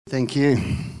Thank you.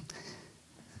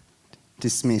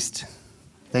 Dismissed.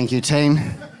 Thank you, team.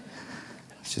 I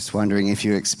was just wondering if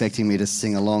you're expecting me to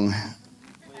sing along.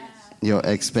 Your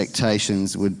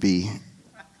expectations would be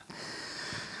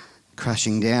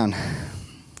crashing down.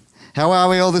 How are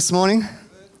we all this morning?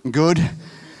 Good.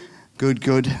 Good.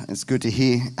 It's good to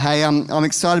hear. Hey, I'm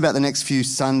excited about the next few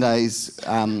Sundays.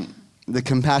 The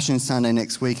Compassion Sunday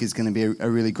next week is going to be a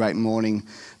really great morning,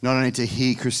 not only to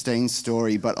hear Christine's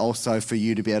story, but also for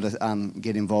you to be able to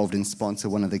get involved and sponsor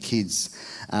one of the kids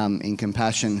in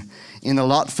Compassion. In the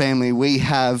Lott family, we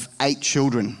have 8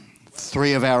 children,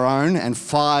 3 of our own and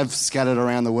 5 scattered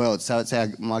around the world. So it's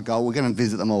my goal. We're going to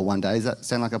visit them all one day. Does that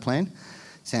sound like a plan?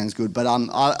 Sounds good. But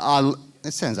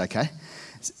it sounds okay.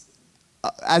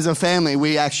 As a family,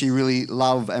 we actually really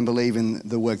love and believe in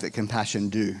the work that Compassion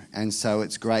do. And so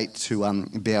it's great to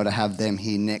be able to have them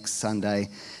here next Sunday.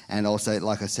 And also,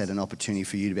 like I said, an opportunity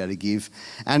for you to be able to give.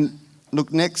 And look,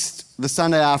 the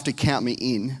Sunday after Count Me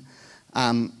In,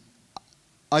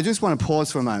 I just want to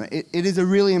pause for a moment. It is a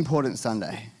really important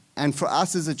Sunday. And for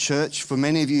us as a church, for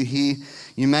many of you here,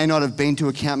 you may not have been to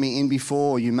a Count Me In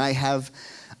before, or you may have.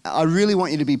 I really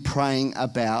want you to be praying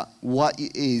about what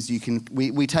it is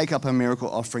we take up a miracle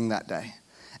offering that day.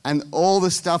 And all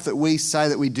the stuff that we say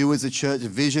that we do as a church,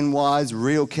 vision-wise,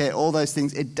 real care, all those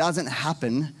things, it doesn't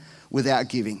happen without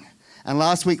giving. And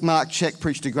last week, Mark Check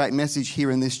preached a great message here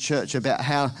in this church about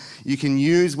how you can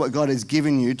use what God has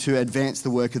given you to advance the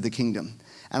work of the kingdom.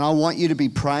 And I want you to be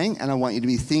praying, and I want you to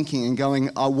be thinking and going,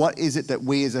 what is it that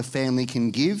we as a family can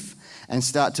give? And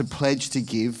start to pledge to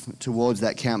give towards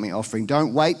that Count Me offering.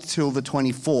 Don't wait till the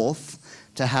 24th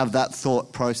to have that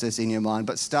thought process in your mind,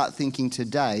 but start thinking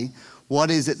today,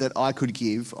 what is it that I could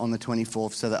give on the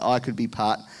 24th so that I could be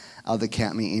part of the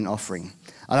Count Me In offering?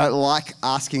 I don't like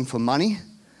asking for money,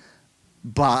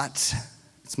 but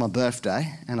it's my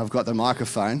birthday and I've got the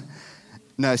microphone.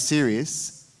 No,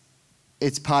 serious.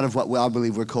 It's part of what I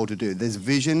believe we're called to do. There's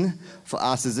vision for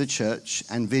us as a church,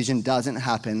 and vision doesn't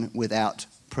happen without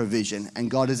provision,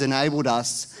 and God has enabled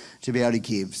us to be able to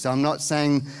give. So I'm not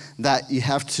saying that you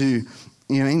have to,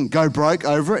 go broke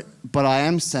over it, but I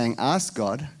am saying ask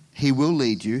God. He will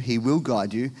lead you, He will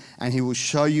guide you, and He will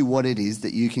show you what it is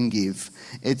that you can give.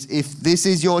 If this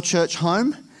is your church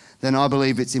home, then I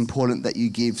believe it's important that you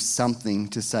give something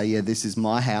to say, yeah, this is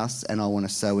my house and I want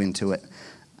to sow into it.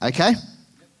 Okay?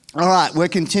 All right, we're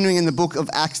continuing in the book of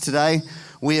Acts today.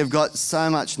 We have got so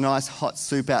much nice hot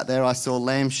soup out there. I saw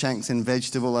lamb shanks and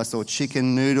vegetable. I saw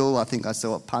chicken noodle. I think I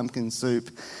saw a pumpkin soup.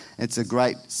 It's a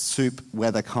great soup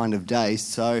weather kind of day.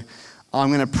 So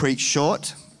I'm going to preach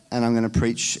short, and I'm going to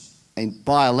preach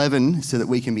by 11 so that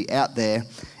we can be out there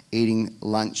eating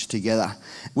lunch together.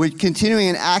 We're continuing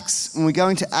in Acts, and we're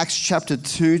going to Acts chapter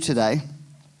 2 today.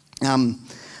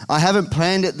 I haven't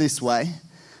planned it this way,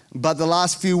 but the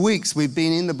last few weeks we've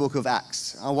been in the book of Acts.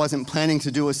 I wasn't planning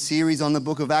to do a series on the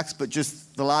book of Acts, but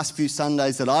just the last few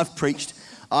Sundays that I've preached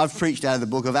out of the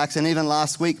book of Acts. And even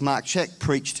last week, Mark Check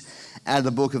preached out of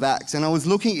the book of Acts. And I was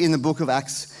looking in the book of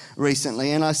Acts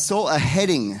recently, and I saw a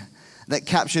heading that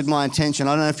captured my attention.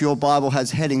 I don't know if your Bible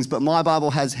has headings, but my Bible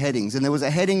has headings. And there was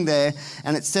a heading there,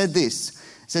 and it said this.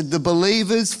 It said, "The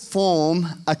believers form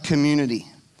a community."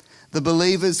 The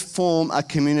believers form a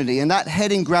community. And that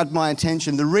heading grabbed my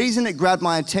attention. The reason it grabbed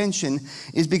my attention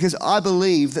is because I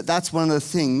believe that that's one of the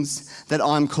things that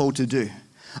I'm called to do.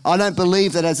 I don't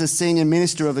believe that as a senior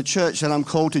minister of a church that I'm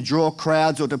called to draw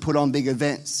crowds or to put on big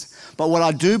events. But what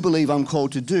I do believe I'm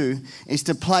called to do is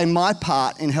to play my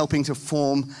part in helping to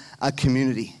form a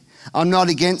community. I'm not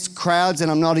against crowds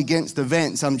and I'm not against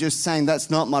events. I'm just saying that's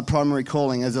not my primary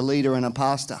calling as a leader and a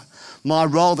pastor. My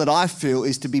role that I feel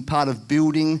is to be part of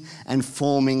building and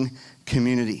forming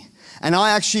community. And I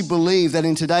actually believe that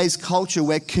in today's culture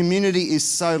where community is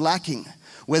so lacking,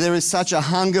 where there is such a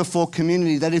hunger for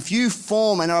community, that if you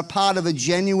form and are a part of a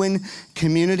genuine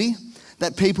community,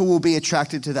 that people will be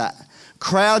attracted to that.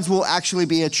 Crowds will actually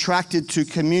be attracted to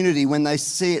community when they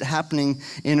see it happening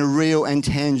in a real and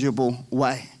tangible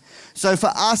way. So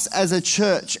for us as a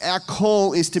church, our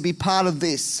call is to be part of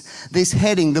this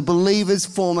heading, the believers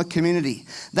form a community.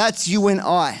 That's you and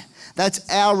I. That's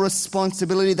our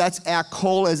responsibility. That's our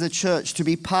call as a church, to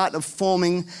be part of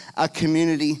forming a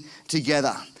community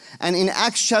together. And in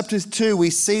Acts chapter 2, we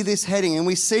see this heading, and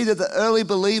we see that the early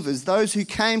believers, those who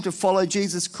came to follow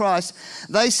Jesus Christ,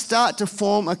 they start to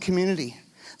form a community.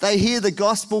 They hear the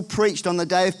gospel preached on the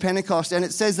day of Pentecost, and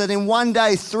it says that in one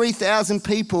day, 3,000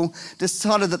 people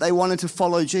decided that they wanted to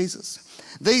follow Jesus.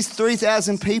 These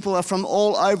 3,000 people are from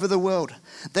all over the world.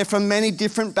 They're from many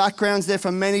different backgrounds, they're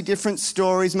from many different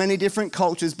stories, many different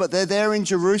cultures, but they're there in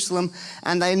Jerusalem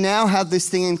and they now have this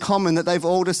thing in common that they've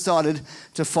all decided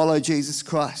to follow Jesus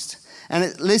Christ. And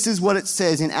this is what it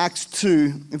says in Acts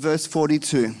 2, verse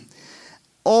 42.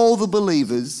 All the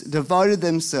believers devoted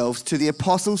themselves to the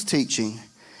apostles' teaching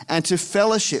and to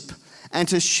fellowship and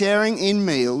to sharing in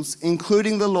meals,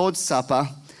 including the Lord's Supper,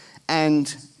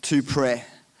 and to prayer.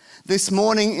 This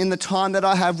morning, in the time that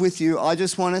I have with you, I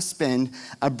just want to spend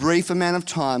a brief amount of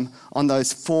time on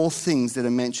those 4 things that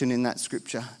are mentioned in that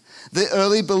scripture. The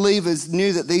early believers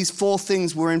knew that these 4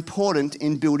 things were important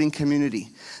in building community.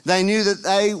 They knew that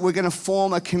they were going to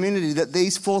form a community, that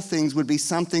these 4 things would be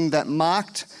something that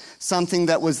marked, something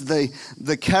that was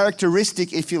the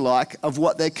characteristic, if you like, of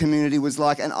what their community was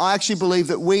like. And I actually believe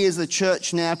that we as a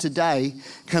church now today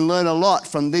can learn a lot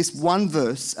from this one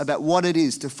verse about what it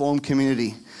is to form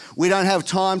community. We don't have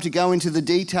time to go into the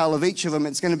detail of each of them.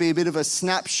 It's going to be a bit of a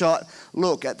snapshot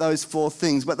look at those 4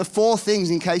 things. But the 4 things,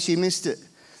 in case you missed it,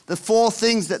 the 4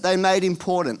 things that they made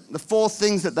important, the 4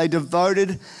 things that they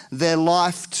devoted their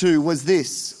life to was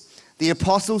this: the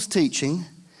apostles' teaching,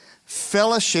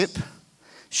 fellowship,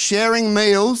 sharing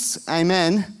meals,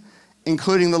 amen,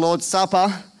 including the Lord's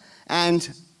Supper, and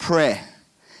prayer.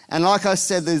 And like I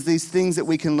said, there's these things that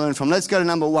we can learn from. Let's go to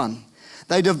number 1.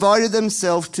 They devoted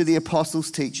themselves to the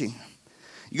apostles' teaching.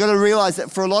 You've got to realize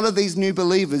that for a lot of these new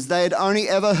believers, they had only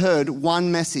ever heard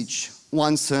one message,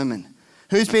 one sermon.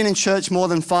 Who's been in church more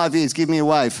than 5 years? Give me a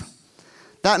wave.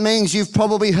 That means you've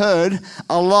probably heard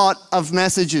a lot of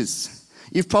messages.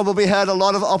 You've probably heard a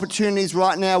lot of opportunities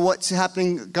right now, what's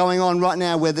happening, going on right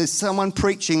now, where there's someone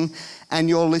preaching and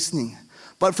you're listening.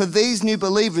 But for these new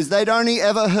believers, they'd only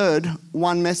ever heard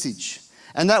one message.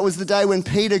 And that was the day when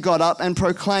Peter got up and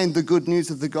proclaimed the good news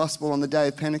of the gospel on the day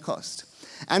of Pentecost.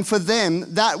 And for them,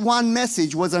 that one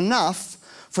message was enough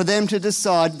for them to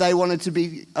decide they wanted to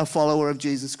be a follower of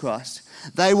Jesus Christ.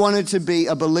 They wanted to be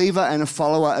a believer and a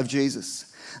follower of Jesus.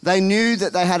 They knew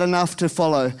that they had enough to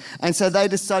follow. And so they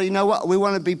decided, you know what, we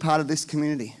want to be part of this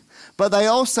community. But they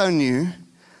also knew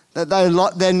that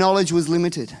their knowledge was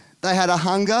limited. They had a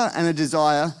hunger and a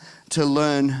desire to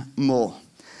learn more.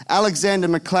 Alexander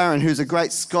MacLaren, who's a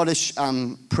great Scottish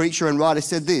preacher and writer,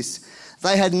 said this: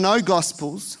 they had no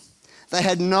gospels, they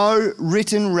had no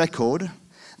written record,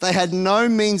 they had no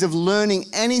means of learning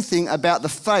anything about the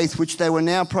faith which they were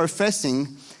now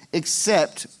professing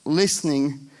except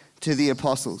listening to the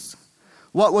apostles.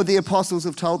 What would the apostles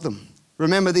have told them?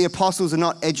 Remember, the apostles are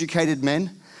not educated men,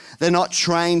 they're not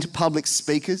trained public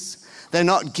speakers, they're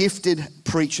not gifted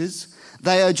preachers.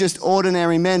 They are just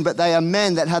ordinary men, but they are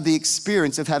men that have the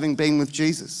experience of having been with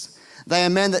Jesus. They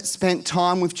are men that spent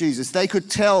time with Jesus. They could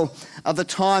tell of the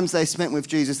times they spent with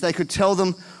Jesus. They could tell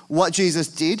them what Jesus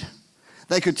did.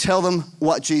 They could tell them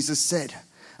what Jesus said.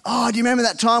 Oh, do you remember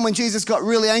that time when Jesus got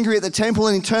really angry at the temple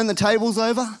and he turned the tables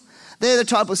over? They're the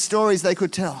type of stories they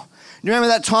could tell. Do you remember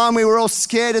that time we were all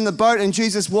scared in the boat and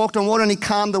Jesus walked on water and he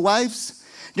calmed the waves?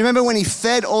 Do you remember when he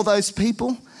fed all those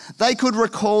people? They could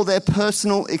recall their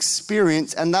personal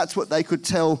experience, and that's what they could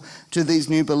tell to these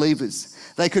new believers.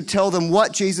 They could tell them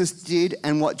what Jesus did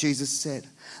and what Jesus said.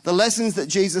 The lessons that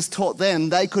Jesus taught them,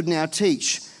 they could now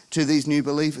teach to these new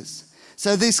believers.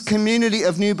 So this community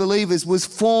of new believers was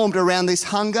formed around this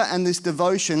hunger and this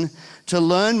devotion to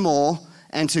learn more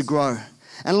and to grow.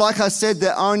 And like I said,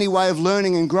 their only way of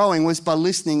learning and growing was by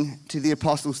listening to the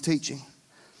apostles' teaching.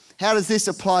 How does this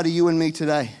apply to you and me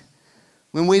today?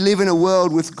 When we live in a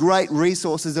world with great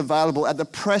resources available at the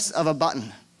press of a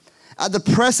button. At the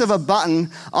press of a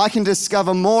button, I can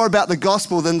discover more about the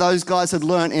gospel than those guys had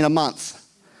learned in a month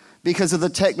because of the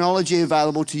technology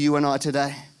available to you and I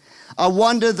today. I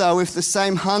wonder, though, if the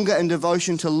same hunger and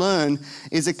devotion to learn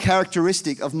is a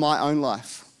characteristic of my own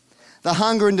life. The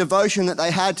hunger and devotion that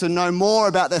they had to know more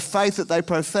about their faith that they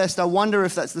professed, I wonder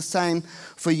if that's the same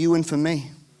for you and for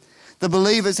me. The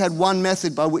believers had one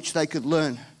method by which they could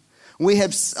learn. We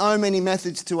have so many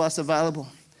methods to us available.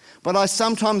 But I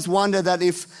sometimes wonder that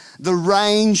if the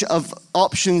range of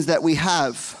options that we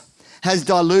have has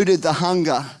diluted the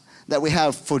hunger that we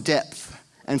have for depth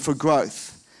and for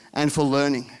growth and for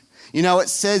learning. You know, it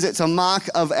says it's a mark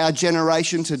of our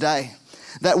generation today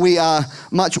that we are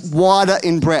much wider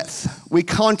in breadth.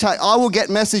 I will get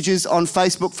messages on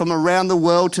Facebook from around the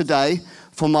world today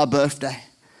for my birthday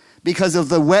because of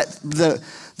the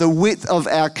width of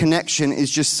our connection is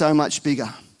just so much bigger.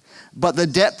 But the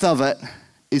depth of it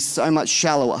is so much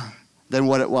shallower than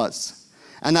what it was.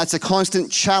 And that's a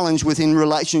constant challenge within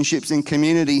relationships and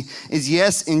community is,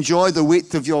 yes, enjoy the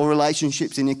width of your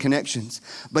relationships and your connections,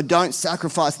 but don't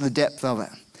sacrifice the depth of it.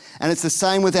 And it's the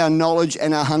same with our knowledge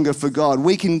and our hunger for God.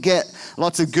 We can get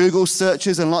lots of Google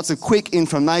searches and lots of quick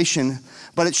information,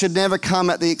 but it should never come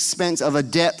at the expense of a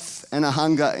depth and a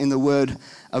hunger in the Word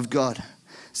of God.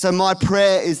 So my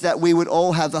prayer is that we would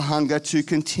all have the hunger to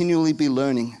continually be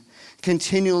learning,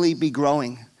 continually be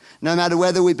growing. No matter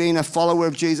whether we've been a follower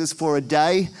of Jesus for a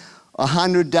day,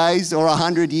 100 days, or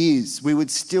 100 years, we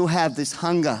would still have this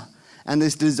hunger and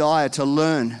this desire to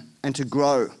learn and to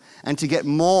grow and to get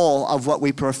more of what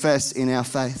we profess in our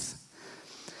faith.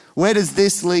 Where does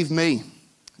this leave me,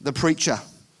 the preacher?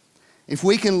 If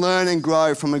we can learn and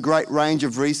grow from a great range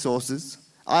of resources,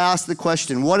 I ask the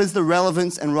question, what is the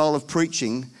relevance and role of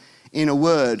preaching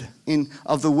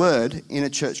of the word in a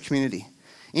church community?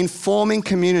 In forming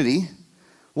community,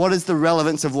 what is the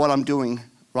relevance of what I'm doing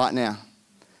right now?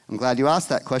 I'm glad you asked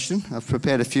that question. I've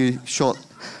prepared a few short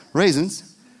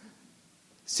reasons.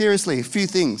 Seriously, a few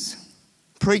things.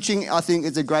 Preaching, I think,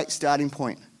 is a great starting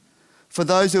point. For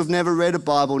those who have never read a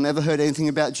Bible, never heard anything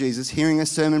about Jesus, hearing a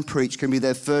sermon preached can be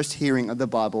their first hearing of the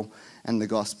Bible and the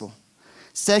gospel.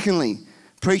 Secondly,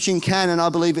 preaching can, and I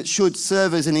believe it should,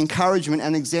 serve as an encouragement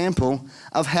and example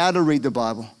of how to read the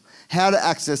Bible, how to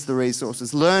access the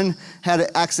resources, learn how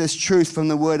to access truth from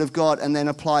the Word of God, and then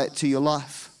apply it to your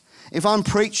life. If I'm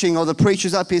preaching or the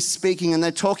preacher's up here speaking and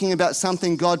they're talking about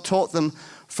something God taught them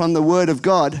from the Word of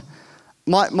God,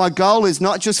 my goal is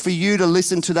not just for you to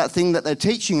listen to that thing that they're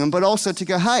teaching them, but also to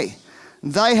go, hey,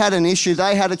 they had an issue,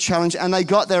 they had a challenge, and they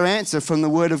got their answer from the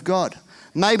Word of God.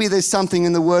 Maybe there's something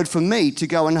in the Word for me to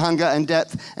go and hunger and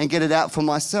depth and get it out for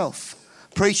myself.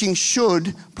 Preaching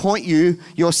should point you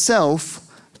yourself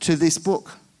to this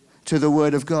book, to the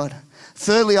Word of God.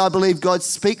 Thirdly, I believe God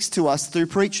speaks to us through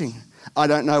preaching. I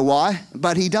don't know why,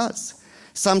 but He does.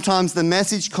 Sometimes the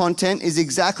message content is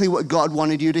exactly what God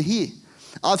wanted you to hear.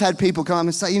 I've had people come up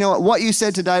and say, you know what you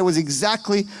said today was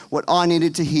exactly what I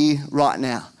needed to hear right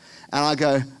now. And I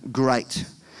go, great.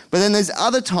 But then there's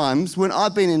other times when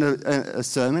I've been in a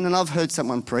sermon and I've heard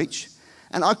someone preach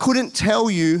and I couldn't tell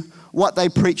you what they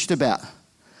preached about.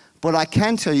 But I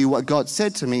can tell you what God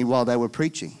said to me while they were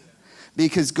preaching.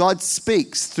 Because God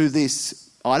speaks through this.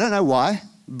 I don't know why,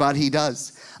 but He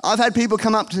does. I've had people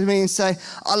come up to me and say,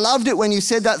 I loved it when you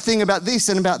said that thing about this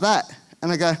and about that.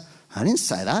 And I go, I didn't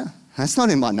say that. That's not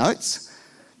in my notes.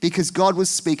 Because God was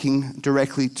speaking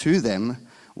directly to them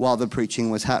while the preaching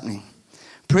was happening.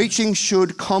 Preaching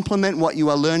should complement what you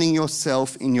are learning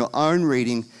yourself in your own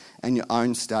reading and your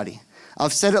own study.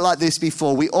 I've said it like this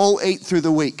before. We all eat through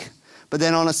the week. But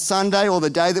then on a Sunday or the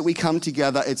day that we come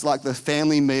together, it's like the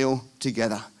family meal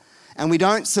together. And we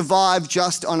don't survive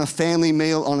just on a family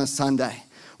meal on a Sunday.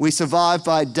 We survive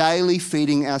by daily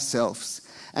feeding ourselves.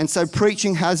 And so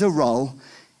preaching has a role,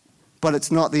 but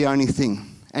it's not the only thing.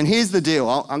 And here's the deal.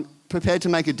 I'm prepared to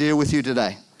make a deal with you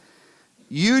today.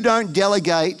 You don't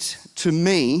delegate to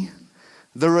me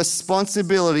the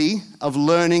responsibility of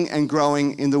learning and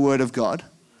growing in the Word of God.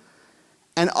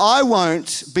 And I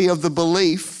won't be of the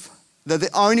belief that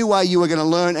the only way you are going to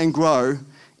learn and grow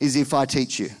is if I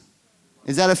teach you.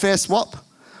 Is that a fair swap?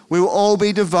 We will all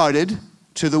be devoted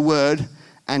to the Word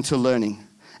and to learning.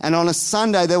 And on a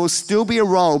Sunday, there will still be a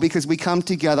role because we come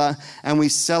together and we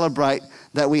celebrate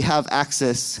that we have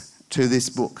access to this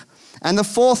book. And the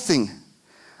fourth thing,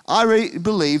 I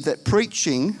believe that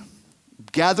preaching,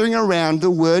 gathering around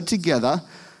the Word together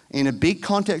in a big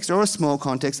context or a small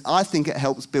context, I think it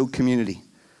helps build community.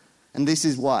 And this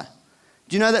is why.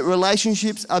 Do you know that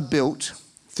relationships are built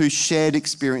through shared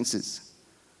experiences?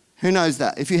 Who knows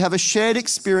that? If you have a shared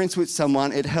experience with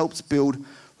someone, it helps build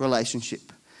relationship.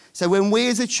 So when we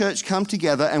as a church come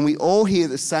together and we all hear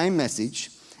the same message,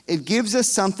 it gives us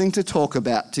something to talk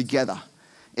about together.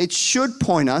 It should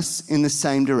point us in the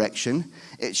same direction.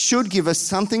 It should give us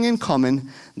something in common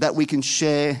that we can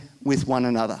share with one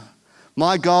another.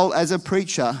 My goal as a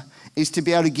preacher is to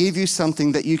be able to give you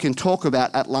something that you can talk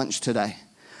about at lunch today,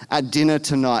 at dinner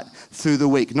tonight, through the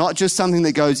week. Not just something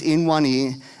that goes in one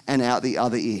ear and out the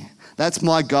other ear. That's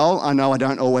my goal. I know I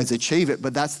don't always achieve it,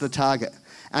 but that's the target.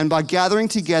 And by gathering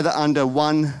together under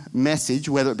one message,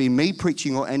 whether it be me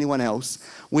preaching or anyone else,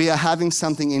 we are having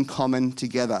something in common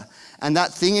together. And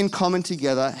that thing in common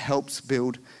together helps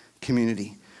build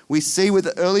community. We see with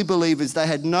the early believers, they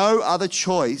had no other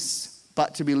choice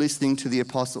but to be listening to the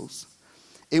apostles.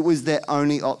 It was their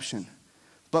only option.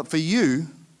 But for you,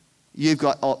 you've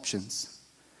got options.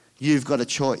 You've got a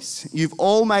choice. You've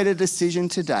all made a decision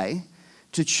today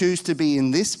to choose to be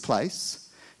in this place,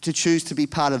 to choose to be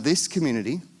part of this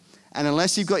community. And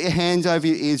unless you've got your hands over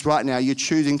your ears right now, you're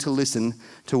choosing to listen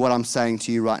to what I'm saying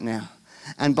to you right now.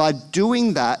 And by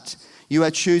doing that, you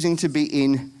are choosing to be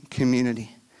in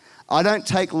community. I don't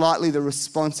take lightly the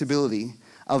responsibility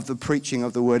of the preaching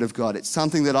of the Word of God. It's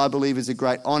something that I believe is a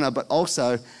great honour, but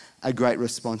also a great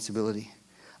responsibility.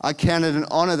 I count it an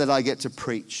honour that I get to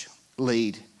preach,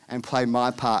 lead, and play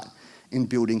my part in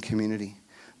building community.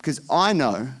 Because I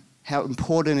know how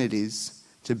important it is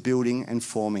to building and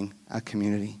forming a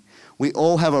community. We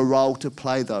all have a role to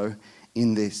play, though,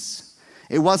 in this.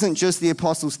 It wasn't just the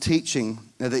apostles' teaching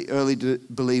that the early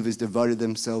believers devoted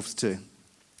themselves to.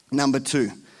 Number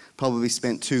 2, probably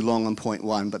spent too long on point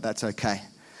 1, but that's okay.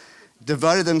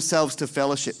 Devoted themselves to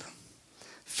fellowship.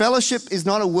 Fellowship is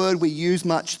not a word we use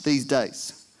much these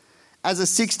days. As a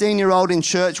 16-year-old in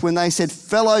church, when they said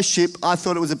fellowship, I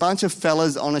thought it was a bunch of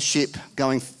fellas on a ship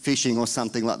going fishing or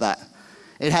something like that.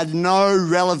 It had no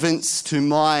relevance to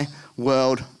my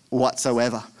world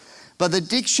whatsoever. But the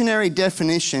dictionary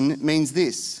definition means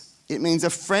this. It means a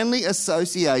friendly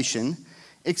association,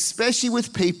 especially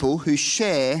with people who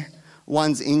share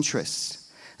one's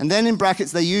interests. And then in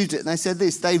brackets they used it and they said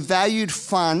this: they valued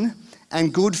fun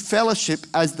and good fellowship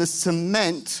as the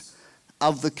cement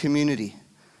of the community.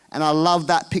 And I love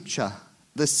that picture,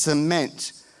 the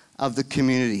cement of the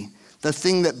community, the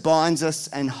thing that binds us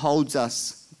and holds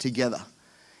us together.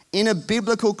 In a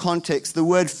biblical context, the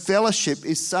word fellowship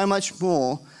is so much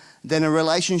more than a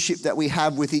relationship that we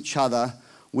have with each other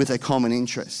with a common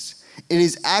interest. It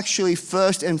is actually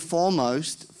first and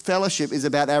foremost, fellowship is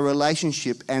about our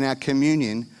relationship and our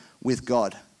communion with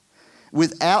God.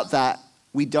 Without that,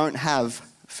 we don't have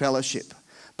fellowship.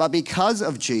 But because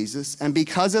of Jesus and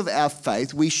because of our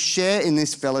faith, we share in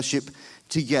this fellowship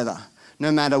together.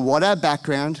 No matter what our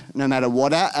background, no matter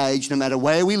what our age, no matter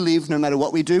where we live, no matter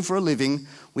what we do for a living,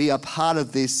 we are part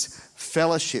of this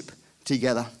fellowship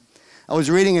together. I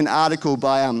was reading an article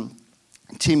by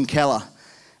Tim Keller,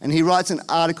 and he writes an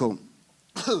article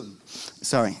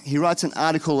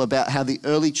about how the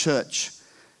early church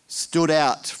stood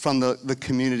out from the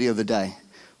community of the day.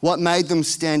 What made them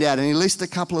stand out? And he lists a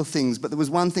couple of things, but there was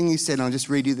one thing he said, and I'll just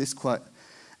read you this quote.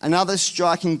 Another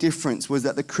striking difference was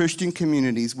that the Christian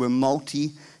communities were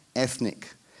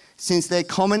multi-ethnic. Since their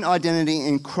common identity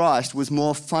in Christ was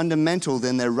more fundamental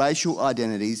than their racial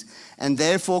identities, and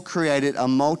therefore created a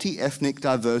multi-ethnic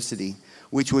diversity,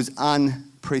 which was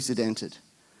unprecedented.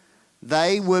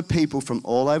 They were people from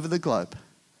all over the globe,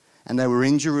 and they were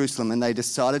in Jerusalem, and they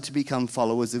decided to become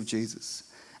followers of Jesus.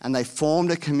 And they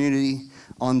formed a community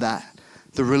on that.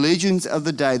 The religions of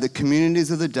the day, the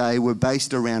communities of the day were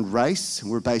based around race,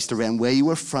 were based around where you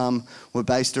were from, were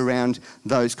based around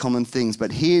those common things.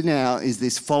 But here now is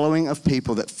this following of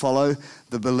people that follow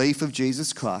the belief of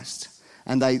Jesus Christ.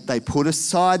 And they put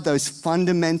aside those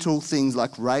fundamental things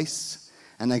like race,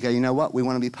 and they go, you know what, we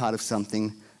want to be part of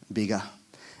something bigger.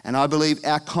 And I believe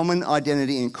our common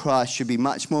identity in Christ should be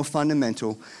much more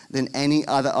fundamental than any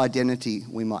other identity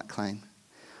we might claim.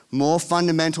 More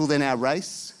fundamental than our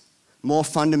race, more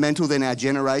fundamental than our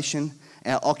generation,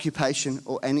 our occupation,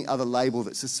 or any other label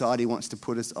that society wants to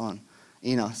put us on,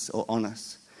 in us or on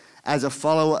us. As a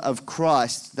follower of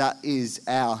Christ, that is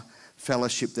our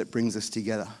fellowship that brings us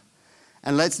together.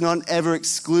 And let's not ever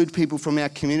exclude people from our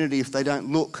community if they don't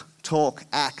look, talk,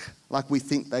 act like we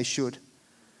think they should.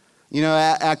 You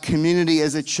know, our community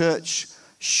as a church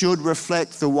should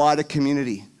reflect the wider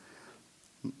community.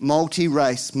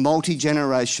 Multi-race,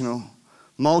 multi-generational,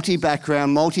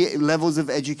 multi-background, multi-levels of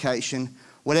education.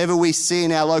 Whatever we see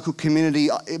in our local community,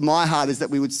 my heart is that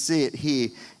we would see it here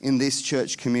in this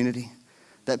church community.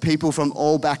 That people from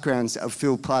all backgrounds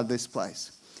feel part of this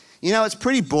place. You know, it's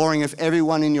pretty boring if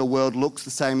everyone in your world looks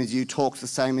the same as you, talks the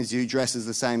same as you, dresses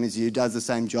the same as you, does the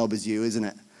same job as you, isn't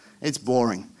it? It's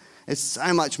boring. It's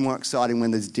so much more exciting when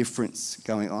there's difference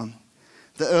going on.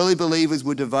 The early believers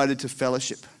were devoted to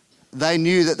fellowship. They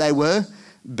knew that they were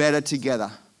better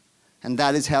together. And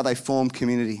that is how they formed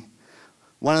community.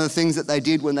 One of the things that they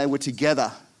did when they were together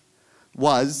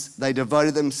was they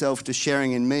devoted themselves to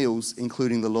sharing in meals,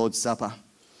 including the Lord's Supper.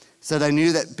 So they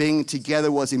knew that being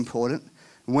together was important.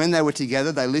 When they were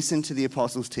together, they listened to the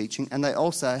apostles' teaching, and they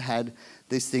also had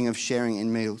this thing of sharing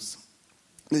in meals.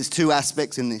 There's two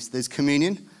aspects in this. There's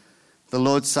communion, the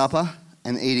Lord's Supper,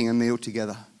 and eating a meal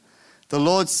together. The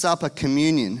Lord's Supper,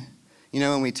 communion, you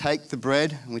know, when we take the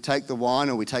bread and we take the wine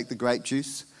or we take the grape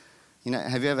juice, you know,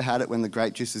 have you ever had it when the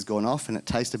grape juice has gone off and it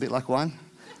tastes a bit like wine?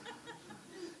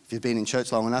 If you've been in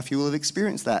church long enough, you will have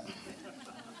experienced that.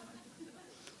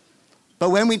 But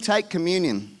when we take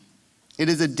communion, it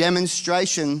is a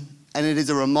demonstration and it is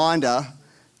a reminder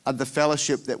of the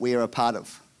fellowship that we are a part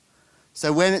of.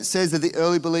 So when it says that the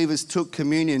early believers took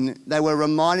communion, they were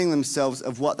reminding themselves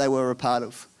of what they were a part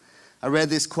of. I read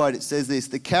this quote, it says this: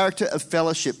 the character of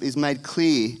fellowship is made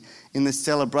clear in the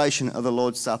celebration of the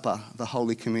Lord's Supper, the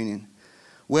Holy Communion,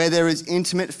 where there is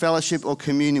intimate fellowship or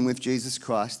communion with Jesus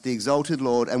Christ, the exalted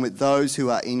Lord, and with those who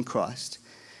are in Christ.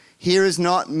 Here is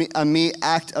not a mere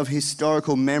act of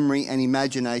historical memory and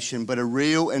imagination, but a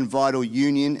real and vital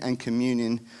union and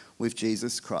communion with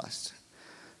Jesus Christ.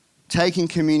 Taking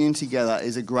communion together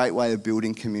is a great way of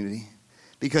building community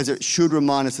because it should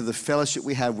remind us of the fellowship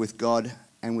we have with God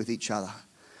and with each other.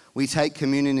 We take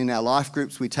communion in our life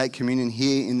groups, we take communion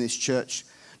here in this church,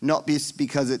 not just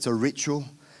because it's a ritual,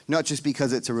 not just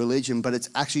because it's a religion, but it's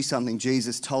actually something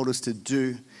Jesus told us to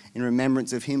do in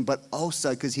remembrance of him, but also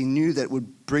because he knew that it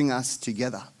would bring us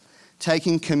together.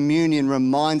 Taking communion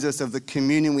reminds us of the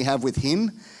communion we have with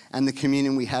him and the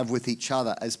communion we have with each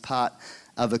other as part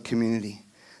of a community.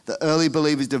 The early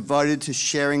believers devoted to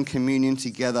sharing communion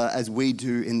together as we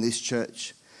do in this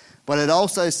church. But it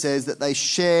also says that they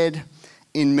shared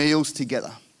in meals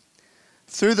together.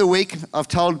 Through the week, I've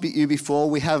told you before,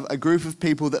 we have a group of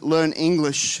people that learn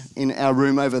English in our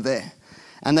room over there.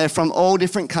 And they're from all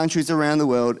different countries around the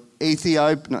world.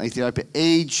 Egypt,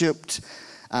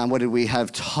 what did we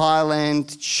have?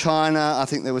 Thailand, China. I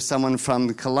think there was someone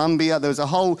from Colombia. There was a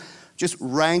whole just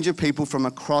range of people from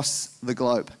across the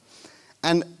globe.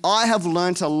 And I have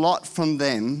learnt a lot from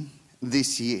them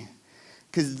this year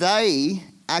because they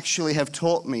actually have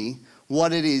taught me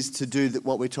what it is to do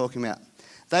what we're talking about.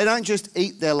 They don't just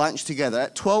eat their lunch together.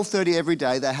 At 12:30 every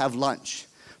day, they have lunch.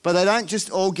 But they don't just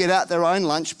all get out their own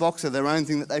lunch box or their own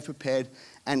thing that they've prepared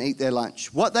and eat their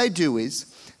lunch. What they do is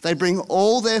they bring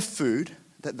all their food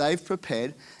that they've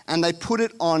prepared and they put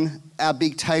it on our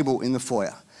big table in the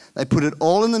foyer. They put it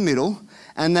all in the middle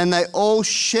and then they all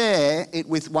share it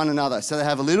with one another. So they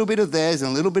have a little bit of theirs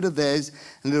and a little bit of theirs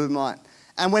and a little bit of mine.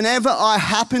 And whenever I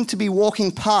happen to be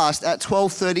walking past at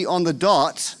 12:30 on the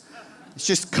dot, it's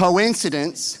just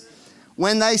coincidence,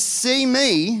 when they see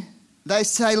me, they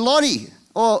say, Lottie,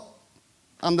 or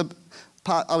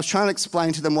I was trying to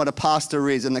explain to them what a pastor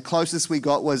is, and the closest we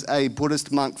got was a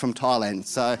Buddhist monk from Thailand.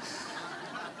 So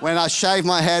when I shave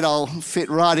my head, I'll fit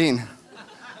right in.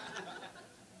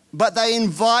 But they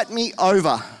invite me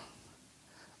over.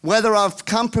 Whether I've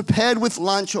come prepared with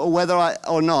lunch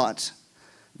or not,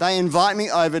 they invite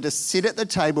me over to sit at the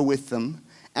table with them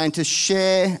and to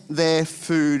share their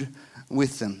food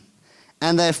with them.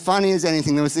 And they're funny as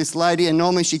anything. There was this lady, and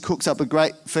normally she cooks up a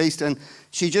great feast, and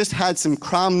she just had some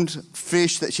crumbed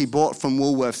fish that she bought from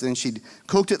Woolworths, and she'd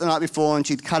cooked it the night before, and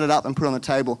she'd cut it up and put it on the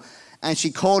table, and she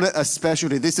called it a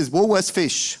specialty. This is Woolworths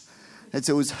fish. It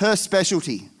was her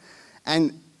specialty.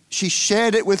 And she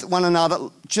shared it with one another,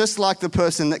 just like the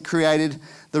person that created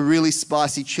the really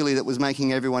spicy chili that was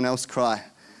making everyone else cry.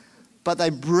 But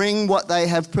they bring what they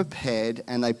have prepared,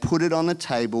 and they put it on the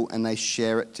table, and they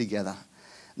share it together.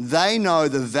 They know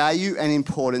the value and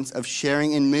importance of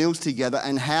sharing in meals together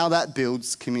and how that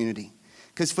builds community.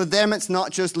 Because for them, it's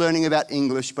not just learning about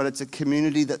English, but it's a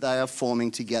community that they are forming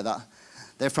together.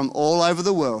 They're from all over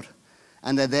the world,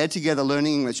 and they're there together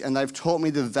learning English, and they've taught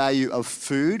me the value of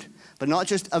food, but not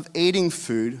just of eating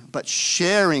food, but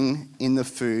sharing in the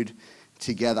food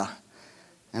together.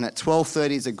 And at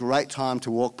 12:30 is a great time to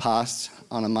walk past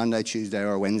on a Monday, Tuesday,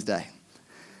 or a Wednesday.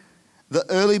 The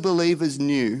early believers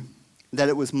knew that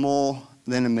it was more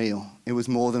than a meal. It was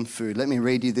more than food. Let me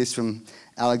read you this from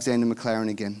Alexander Maclaren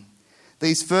again.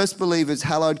 These first believers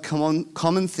hallowed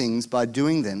common things by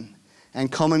doing them and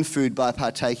common food by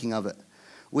partaking of it.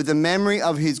 With the memory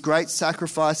of his great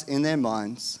sacrifice in their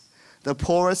minds, the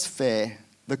poorest fare,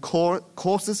 the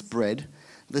coarsest bread,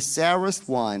 the sourest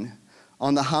wine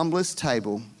on the humblest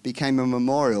table became a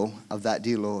memorial of that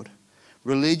dear Lord.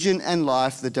 Religion and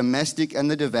life, the domestic and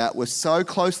the devout, were so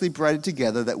closely braided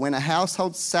together that when a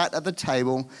household sat at the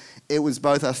table, it was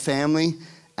both a family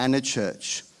and a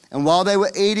church. And while they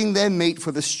were eating their meat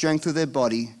for the strength of their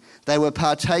body, they were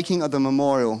partaking of the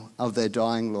memorial of their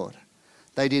dying Lord.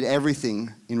 They did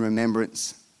everything in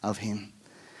remembrance of him.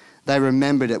 They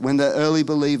remembered it. When the early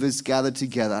believers gathered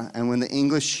together and when the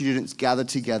English students gathered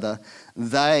together,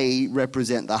 they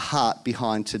represent the heart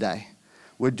behind today.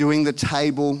 We're doing the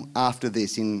table after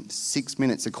this in 6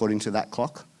 minutes, according to that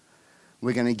clock.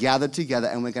 We're going to gather together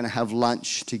and we're going to have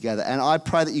lunch together. And I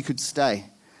pray that you could stay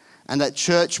and that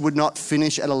church would not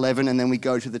finish at 11 and then we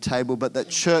go to the table, but that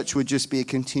church would just be a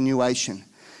continuation,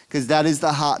 because that is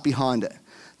the heart behind it.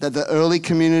 That the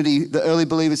early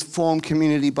believers formed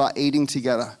community by eating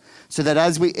together. So that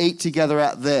as we eat together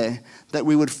out there, that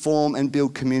we would form and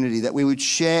build community, that we would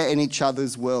share in each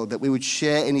other's world, that we would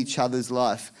share in each other's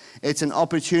life. It's an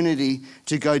opportunity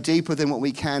to go deeper than what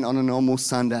we can on a normal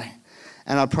Sunday.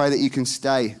 And I pray that you can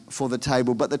stay for the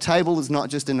table. But the table is not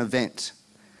just an event.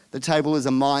 The table is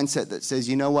a mindset that says,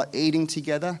 you know what, eating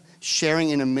together, sharing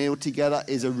in a meal together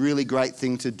is a really great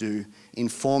thing to do in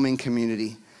forming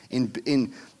community,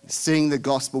 in seeing the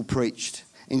gospel preached,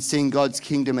 in seeing God's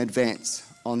kingdom advance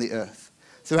on the earth.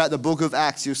 Throughout the book of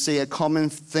Acts, you'll see a common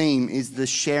theme is the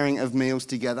sharing of meals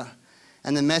together.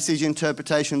 And the Message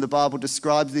interpretation of the Bible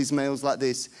describes these meals like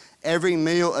this: every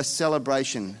meal a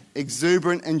celebration,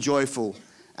 exuberant and joyful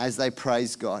as they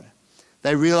praise God.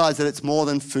 They realize that it's more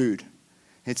than food.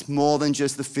 It's more than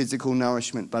just the physical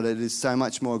nourishment, but it is so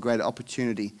much more a great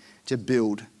opportunity to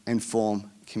build and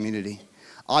form community.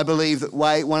 I believe that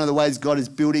one of the ways God is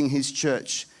building his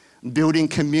church, building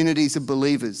communities of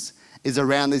believers, is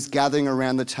around this gathering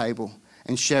around the table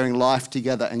and sharing life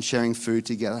together and sharing food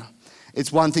together.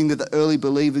 It's one thing that the early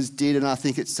believers did, and I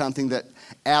think it's something that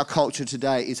our culture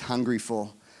today is hungry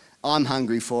for. I'm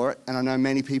hungry for it, and I know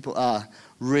many people are.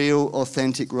 Real,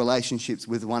 authentic relationships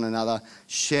with one another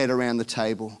shared around the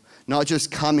table. Not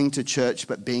just coming to church,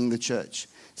 but being the church.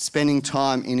 Spending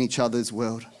time in each other's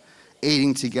world.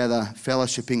 Eating together,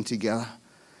 fellowshipping together.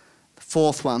 The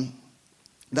fourth one,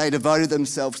 they devoted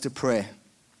themselves to prayer.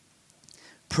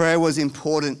 Prayer was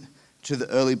important to the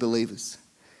early believers.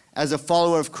 As a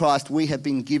follower of Christ, we have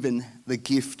been given the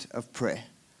gift of prayer.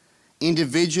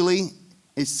 Individually,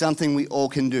 it's something we all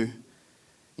can do.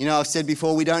 You know, I've said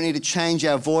before, we don't need to change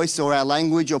our voice or our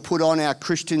language or put on our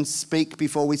Christian speak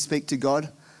before we speak to God.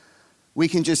 We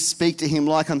can just speak to him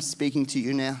like I'm speaking to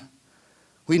you now.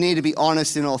 We need to be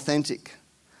honest and authentic.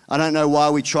 I don't know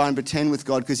why we try and pretend with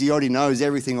God, because he already knows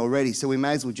everything already, so we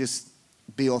may as well just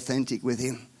be authentic with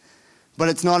him. But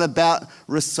it's not about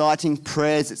reciting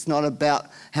prayers. It's not about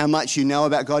how much you know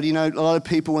about God. You know, a lot of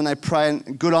people when they pray,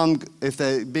 and good on if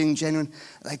they're being genuine,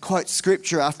 they quote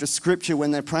scripture after scripture when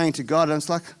they're praying to God. And it's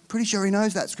like, pretty sure he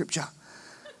knows that scripture.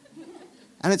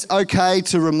 And it's okay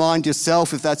to remind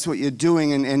yourself if that's what you're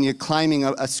doing and you're claiming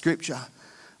a scripture.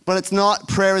 But it's not,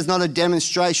 prayer is not a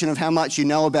demonstration of how much you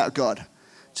know about God.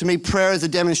 To me, prayer is a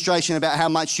demonstration about how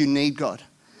much you need God,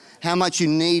 how much you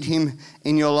need him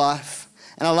in your life.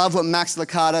 And I love what Max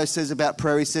Lucado says about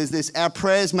prayer. He says this: our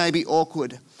prayers may be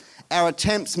awkward, our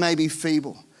attempts may be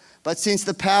feeble, but since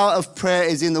the power of prayer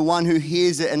is in the one who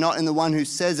hears it and not in the one who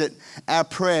says it, our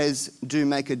prayers do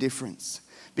make a difference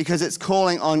because it's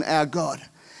calling on our God.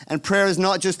 And prayer is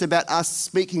not just about us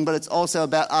speaking, but it's also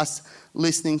about us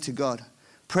listening to God.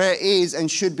 Prayer is and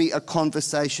should be a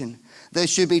conversation. There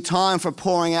should be time for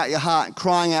pouring out your heart,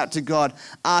 crying out to God,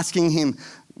 asking him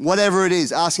whatever it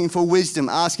is, asking for wisdom,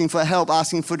 asking for help,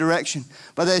 asking for direction.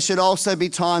 But there should also be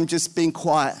time just being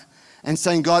quiet and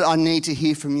saying, God, I need to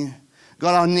hear from you.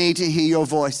 God, I need to hear your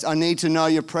voice. I need to know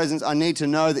your presence. I need to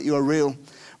know that you are real.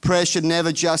 Prayer should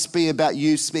never just be about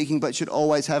you speaking, but should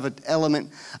always have an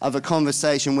element of a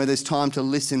conversation where there's time to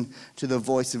listen to the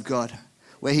voice of God,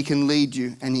 where he can lead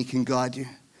you and he can guide you.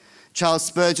 Charles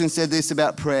Spurgeon said this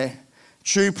about prayer: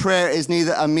 true prayer is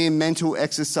neither a mere mental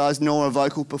exercise nor a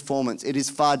vocal performance. It is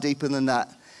far deeper than that.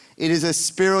 It is a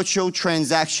spiritual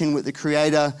transaction with the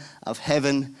Creator of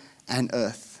heaven and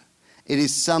earth. It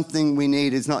is something we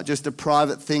need. It's not just a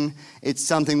private thing. It's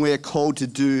something we are called to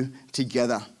do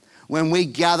together. When we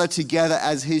gather together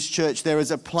as his church, there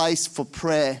is a place for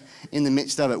prayer in the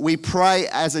midst of it. We pray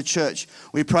as a church.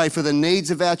 We pray for the needs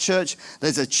of our church.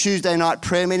 There's a Tuesday night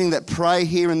prayer meeting that pray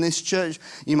here in this church.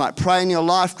 You might pray in your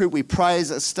life group. We pray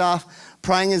as a staff.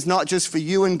 Praying is not just for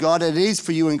you and God. It is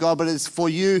for you and God, but it's for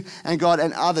you and God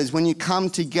and others. When you come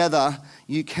together,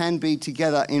 you can be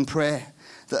together in prayer.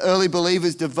 The early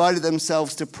believers devoted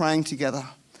themselves to praying together.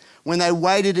 When they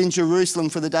waited in Jerusalem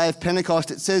for the day of Pentecost,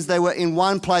 it says they were in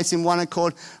one place, in one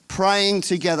accord, praying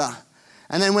together.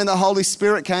 And then when the Holy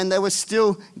Spirit came, they were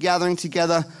still gathering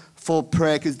together for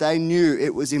prayer because they knew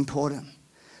it was important.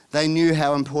 They knew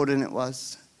how important it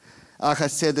was. Like I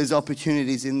said, there's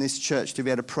opportunities in this church to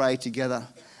be able to pray together.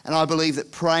 And I believe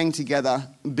that praying together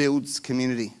builds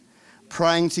community.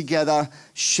 Praying together,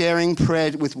 sharing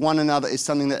prayer with one another is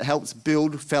something that helps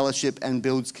build fellowship and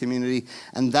builds community.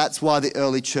 And that's why the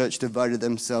early church devoted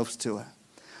themselves to it.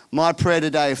 My prayer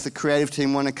today, if the creative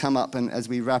team want to come up and as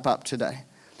we wrap up today,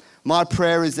 my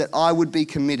prayer is that I would be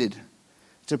committed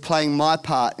to playing my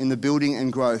part in the building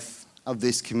and growth of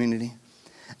this community.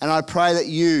 And I pray that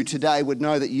you today would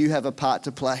know that you have a part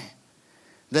to play.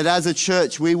 That as a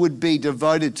church, we would be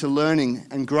devoted to learning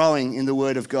and growing in the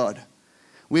Word of God.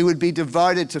 We would be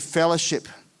devoted to fellowship.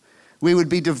 We would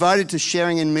be devoted to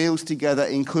sharing in meals together,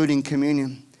 including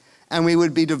communion. And we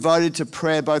would be devoted to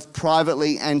prayer both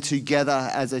privately and together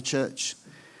as a church.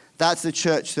 That's the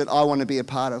church that I want to be a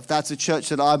part of. That's a church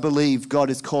that I believe God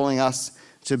is calling us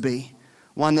to be.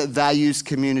 One that values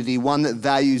community, one that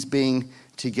values being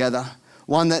together.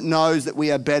 One that knows that we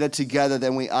are better together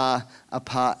than we are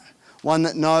apart. One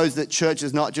that knows that church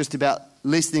is not just about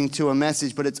listening to a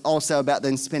message, but it's also about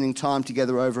then spending time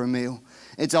together over a meal.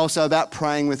 It's also about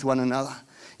praying with one another.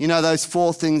 You know, those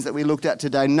 4 things that we looked at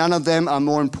today, none of them are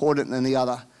more important than the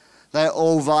other. They're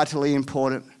all vitally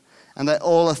important. And they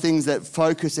all are things that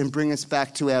focus and bring us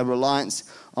back to our reliance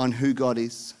on who God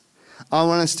is. I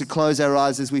want us to close our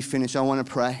eyes as we finish. I want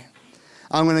to pray.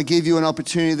 I'm going to give you an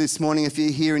opportunity this morning, if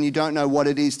you're here and you don't know what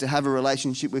it is to have a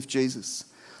relationship with Jesus.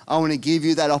 I want to give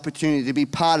you that opportunity to be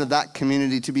part of that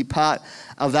community, to be part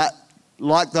of that,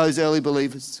 like those early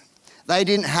believers. They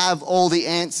didn't have all the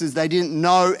answers. They didn't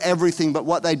know everything, but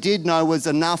what they did know was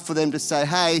enough for them to say,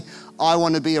 hey, I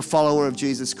want to be a follower of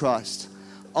Jesus Christ.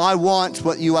 I want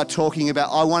what you are talking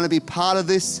about. I want to be part of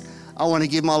this. I want to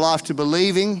give my life to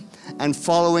believing and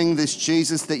following this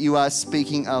Jesus that you are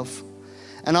speaking of.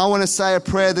 And I want to say a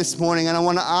prayer this morning, and I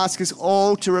want to ask us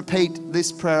all to repeat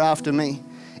this prayer after me.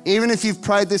 Even if you've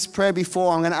prayed this prayer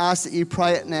before, I'm going to ask that you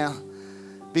pray it now,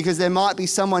 because there might be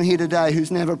someone here today who's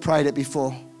never prayed it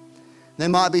before. There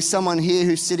might be someone here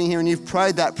who's sitting here and you've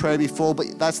prayed that prayer before, but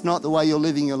that's not the way you're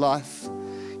living your life.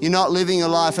 You're not living your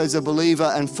life as a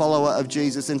believer and follower of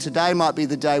Jesus. And today might be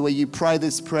the day where you pray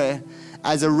this prayer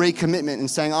as a recommitment and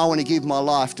saying, I want to give my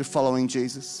life to following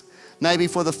Jesus. Maybe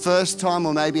for the first time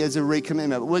or maybe as a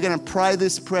recommitment. But we're going to pray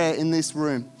this prayer in this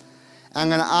room. I'm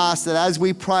going to ask that as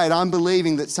we pray it, I'm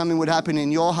believing that something would happen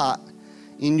in your heart,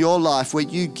 in your life, where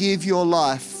you give your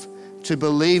life to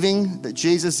believing that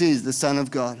Jesus is the Son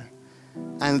of God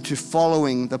and to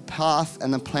following the path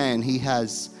and the plan He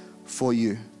has for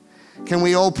you. Can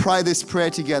we all pray this prayer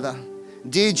together?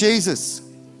 Dear Jesus,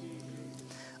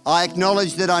 I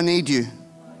acknowledge that I need you.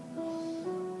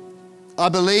 I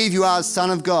believe you are the Son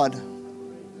of God.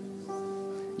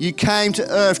 You came to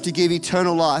earth to give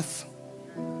eternal life.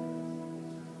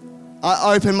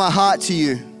 I open my heart to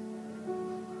you.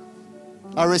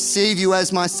 I receive you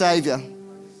as my Savior.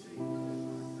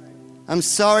 I'm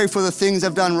sorry for the things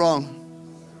I've done wrong.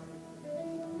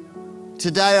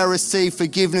 Today I receive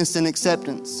forgiveness and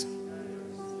acceptance.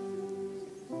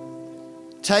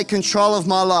 Take control of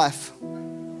my life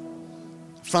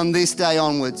from this day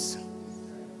onwards.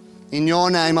 In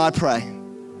your name I pray.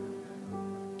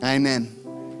 Amen.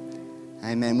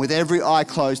 Amen. With every eye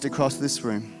closed across this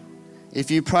room,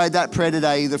 if you prayed that prayer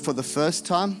today, either for the first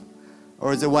time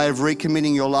or as a way of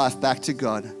recommitting your life back to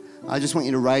God, I just want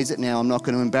you to raise it now. I'm not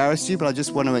going to embarrass you, but I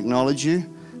just want to acknowledge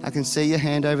you. I can see your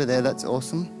hand over there. That's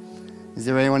awesome. Is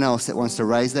there anyone else that wants to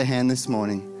raise their hand this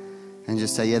morning and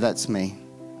just say, yeah, that's me?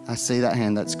 I see that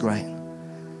hand. That's great.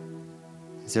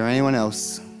 Is there anyone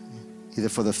else, either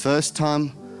for the first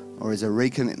time or as a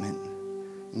recommitment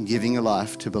in giving your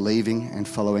life to believing and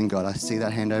following God? I see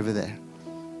that hand over there.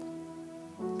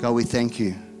 God, we thank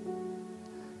you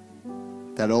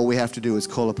that all we have to do is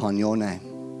call upon your name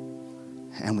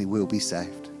and we will be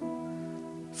saved.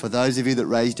 For those of you that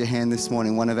raised your hand this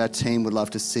morning, one of our team would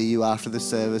love to see you after the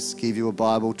service, give you a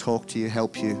Bible, talk to you,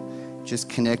 help you, just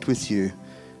connect with you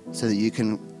so that you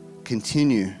can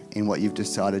continue in what you've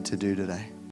decided to do today.